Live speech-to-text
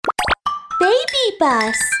baby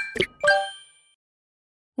bus.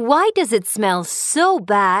 Why does it smell so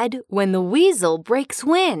bad when the weasel breaks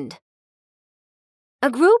wind? A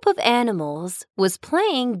group of animals was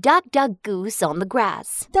playing Duck-Duck-Goose on the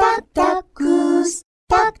grass. Duck-Duck-Goose,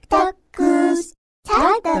 Duck-Duck-Goose,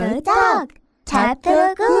 tap the duck, tap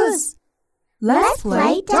the goose. Let's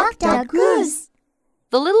play Duck-Duck-Goose.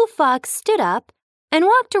 The little fox stood up and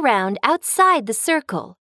walked around outside the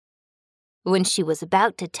circle. When she was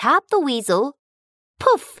about to tap the weasel,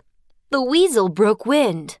 poof! The weasel broke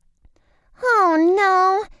wind. Oh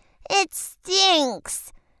no, it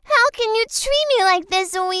stinks. How can you treat me like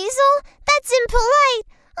this, Weasel? That's impolite.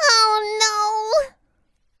 Oh no.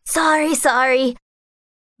 Sorry.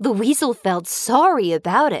 The weasel felt sorry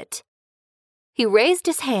about it. He raised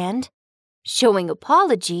his hand, showing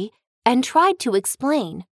apology, and tried to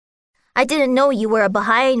explain. I didn't know you were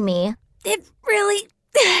behind me. It really...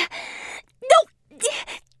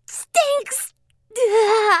 stinks.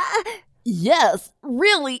 Yes,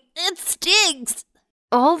 really, it stinks.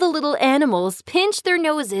 All the little animals pinched their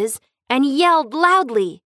noses and yelled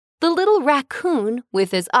loudly. The little raccoon,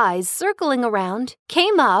 with his eyes circling around,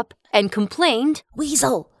 came up and complained,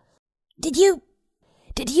 Weasel, did you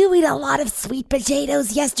eat a lot of sweet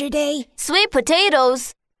potatoes yesterday? Sweet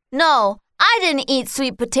potatoes? No, I didn't eat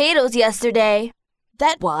sweet potatoes yesterday.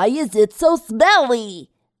 Why is it so smelly?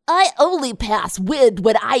 I only pass wind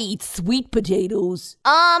when I eat sweet potatoes.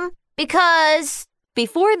 Because...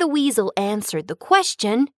 Before the weasel answered the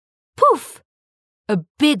question, poof! A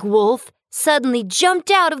big wolf suddenly jumped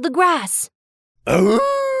out of the grass. Oh,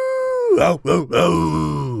 oh, oh,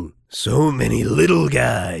 oh. So many little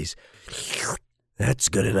guys. That's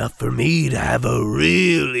good enough for me to have a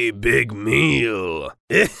really big meal.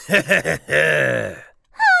 Oh no!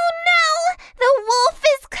 The wolf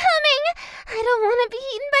is coming! I don't want to be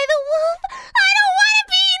eaten by the wolf! I don't want to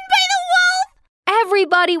be eaten by the wolf!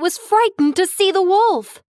 Everybody was frightened to see the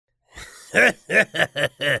wolf.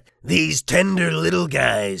 These tender little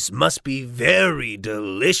guys must be very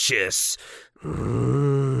delicious.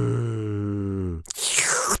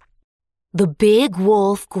 The big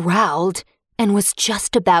wolf growled and was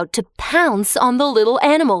just about to pounce on the little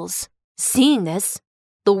animals. Seeing this,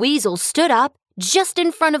 the weasel stood up just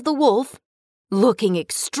in front of the wolf, looking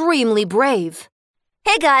extremely brave.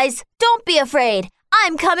 Hey guys, don't be afraid.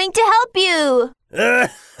 I'm coming to help you.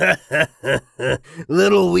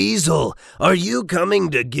 Little weasel, are you coming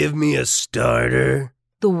to give me a starter?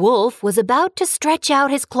 The wolf was about to stretch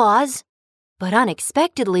out his claws, but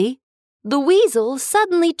unexpectedly, the weasel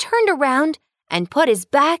suddenly turned around and put his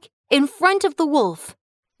back in front of the wolf.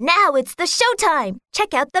 Now it's the showtime.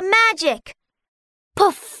 Check out the magic.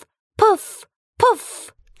 Puff, puff,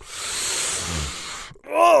 puff.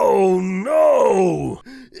 Oh no!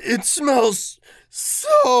 It smells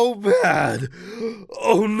so bad.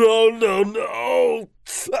 Oh no.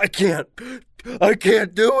 I can't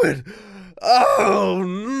do it. Oh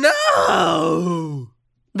no!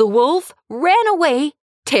 The wolf ran away,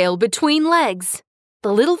 tail between legs.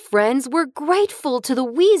 The little friends were grateful to the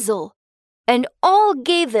weasel and all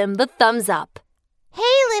gave them the thumbs up. Hey,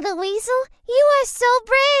 little weasel, you are so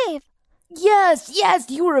brave. Yes,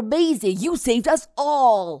 you were amazing. You saved us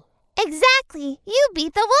all. Exactly. You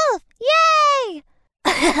beat the wolf. Yay!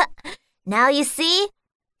 Now you see?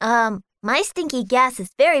 My stinky gas is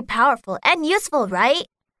very powerful and useful, right?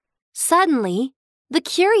 Suddenly, the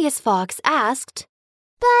curious fox asked,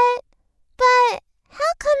 But,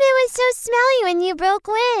 how come it was so smelly when you broke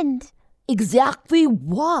wind? Exactly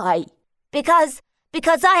why? Because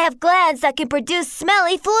I have glands that can produce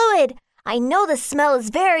smelly fluid. I know the smell is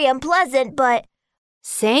very unpleasant, but...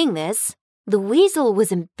 Saying this, the weasel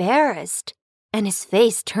was embarrassed, and his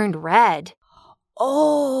face turned red.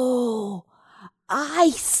 Oh,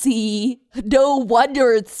 I see. No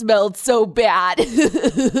wonder it smelled so bad.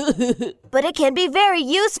 But it can be very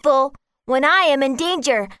useful. When I am in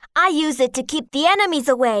danger, I use it to keep the enemies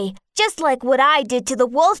away, just like what I did to the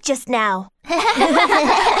wolf just now.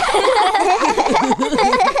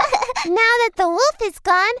 Now that the wolf is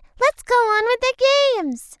gone, let's go on with the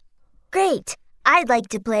games. Great. I'd like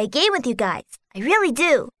to play a game with you guys. I really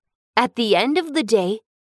do. At the end of the day,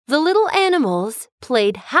 the little animals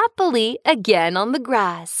played happily again on the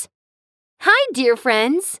grass. Hi, dear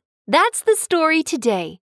friends. That's the story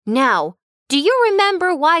today. Now, do you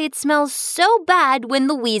remember why it smells so bad when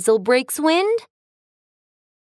the weasel breaks wind?